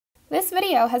This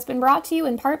video has been brought to you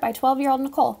in part by 12-year-old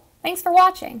Nicole. Thanks for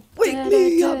watching. Wake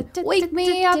me up. Wake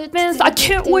me up, I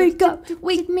can't wake up.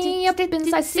 Wake me up,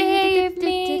 I save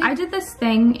me. I did this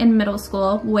thing in middle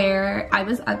school where I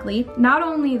was ugly. Not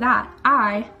only that,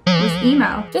 I was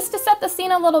emo. Just to set the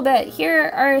scene a little bit, here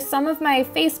are some of my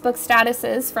Facebook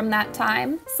statuses from that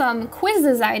time. Some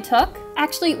quizzes I took.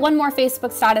 Actually, one more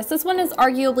Facebook status. This one is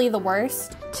arguably the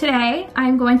worst. Today,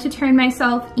 I'm going to turn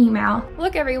myself emo.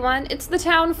 Look everyone, it's the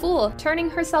town fool, turning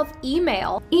herself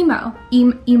email. Emo.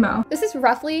 This is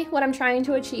roughly what I'm trying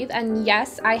to achieve, and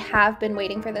yes, I have been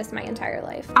waiting for this my entire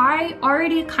life. I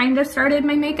already kind of started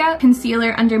my makeup.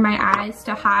 Concealer under my eyes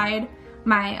to hide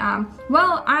my,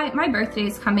 my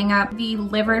birthday's coming up. The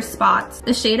liver spots.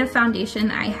 The shade of foundation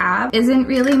I have isn't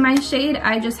really my shade.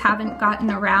 I just haven't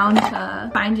gotten around to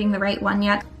finding the right one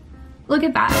yet. Look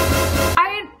at that.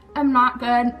 I am not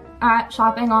good at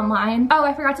shopping online. Oh,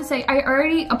 I forgot to say, I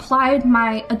already applied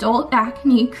my adult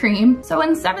acne cream. So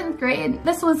in 7th grade,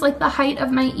 this was like the height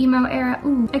of my emo era.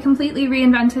 Ooh, I completely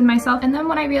reinvented myself. And then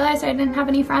when I realized I didn't have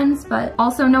any friends, but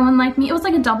also no one liked me, it was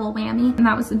like a double whammy. And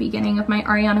that was the beginning of my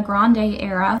Ariana Grande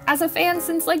era. As a fan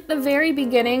since like the very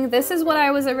beginning, this is what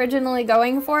I was originally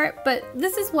going for, but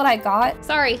this is what I got.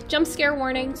 Sorry, jump scare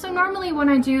warning. So normally when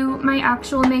I do my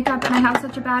actual makeup and I have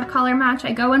such a bad color match,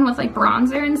 I go in with like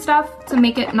bronzer and stuff to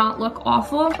make it not look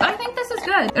awful. But I think this is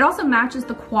good. It also matches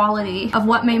the quality of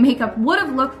what my makeup would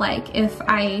have looked like if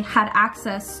I had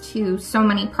access to so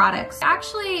many products.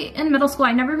 Actually, in middle school,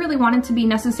 I never really wanted to be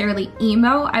necessarily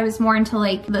emo. I was more into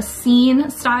like the scene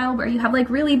style where you have like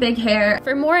really big hair.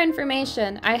 For more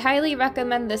information, I highly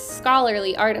recommend this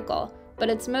scholarly article. But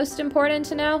it's most important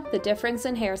to know the difference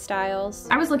in hairstyles.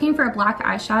 I was looking for a black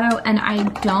eyeshadow and I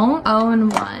don't own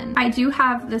one. I do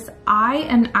have this eye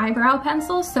and eyebrow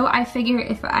pencil, so I figure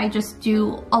if I just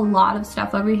do a lot of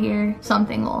stuff over here,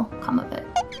 something will come of it.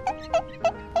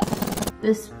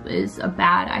 This is a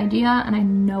bad idea and I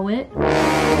know it.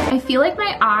 I feel like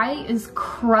my eye is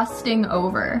crusting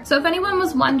over. So if anyone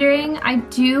was wondering, I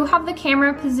do have the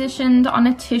camera positioned on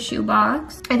a tissue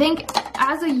box. I think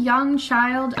as a young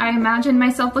child, I imagined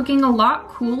myself looking a lot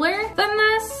cooler than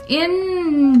this.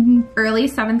 In early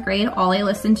 7th grade, all I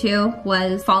listened to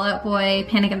was Fall Out Boy,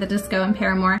 Panic at the Disco, and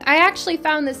Paramore. I actually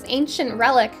found this ancient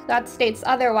relic that states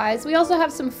otherwise. We also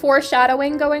have some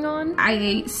foreshadowing going on.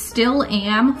 I still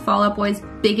am Fall Out Boy's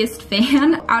biggest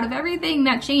fan. Out of everything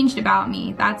that changed about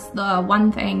me, that's the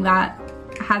one thing that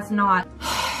has not.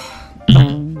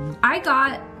 I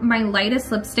got my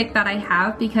lightest lipstick that I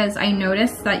have because I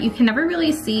noticed that you can never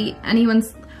really see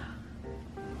anyone's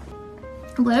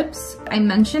lips. I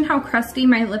mentioned how crusty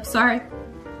my lips are.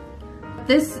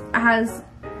 This has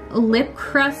lip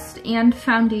crust and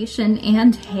foundation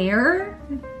and hair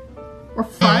or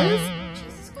fuzz.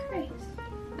 Jesus Christ.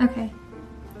 Okay.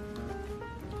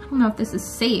 I don't know if this is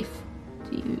safe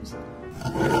to use.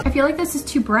 I feel like this is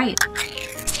too bright.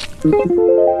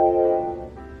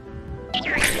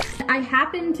 I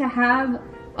happen to have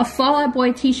a Fall Out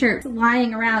Boy t-shirt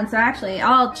lying around, so actually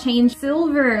I'll change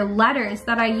silver letters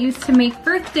that I use to make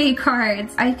birthday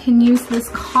cards. I can use this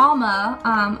comma.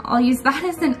 I'll use that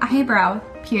as an eyebrow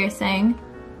piercing.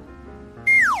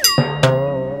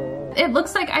 It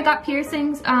looks like I got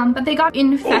piercings, but they got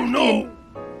infected. Oh, no.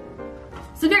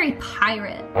 It's very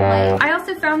pirate-like. I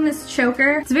also found this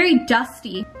choker. It's very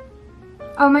dusty.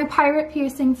 Oh, my pirate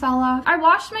piercing fell off. I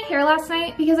washed my hair last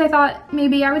night because I thought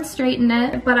maybe I would straighten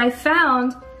it, but I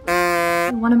found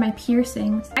one of my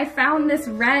piercings. I found this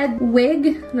red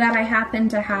wig that I happen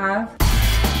to have.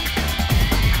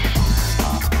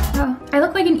 Oh, I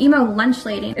look like an emo lunch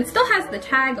lady. It still has the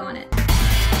tag on it.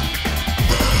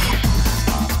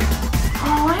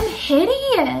 Oh, I'm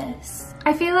hideous.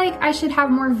 I feel like I should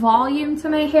have more volume to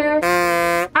my hair.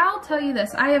 I'll tell you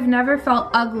this, I have never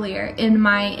felt uglier in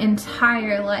my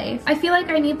entire life. I feel like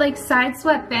I need like side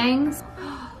swept bangs.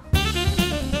 Do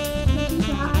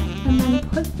that and then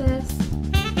put this,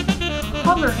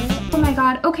 cover it. Oh my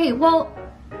god, okay, well,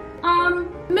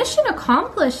 mission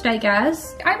accomplished, I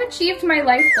guess. I've achieved my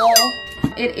life goal.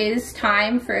 It is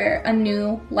time for a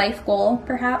new life goal,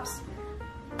 perhaps.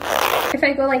 If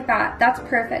I go like that, that's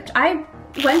perfect. I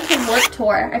went to work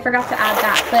tour. I forgot to add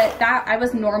that, but that I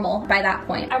was normal by that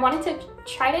point. I wanted to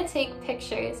try to take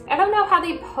pictures. I don't know how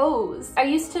they pose. I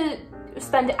used to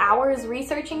spend hours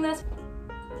researching this.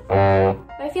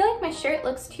 I feel like my shirt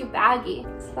looks too baggy.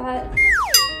 Is that...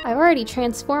 I've already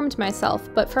transformed myself,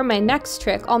 but for my next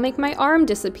trick, I'll make my arm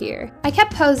disappear. I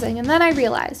kept posing and then I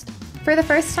realized, for the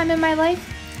first time in my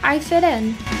life, I fit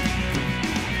in.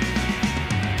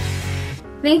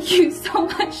 Thank you so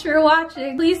much for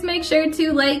watching. Please make sure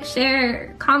to like,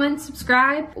 share, comment,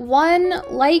 subscribe. 1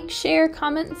 like, share,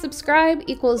 comment, and subscribe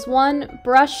equals 1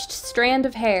 brushed strand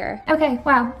of hair. Okay,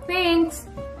 wow, thanks.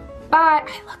 Bye.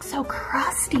 I look so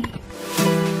crusty.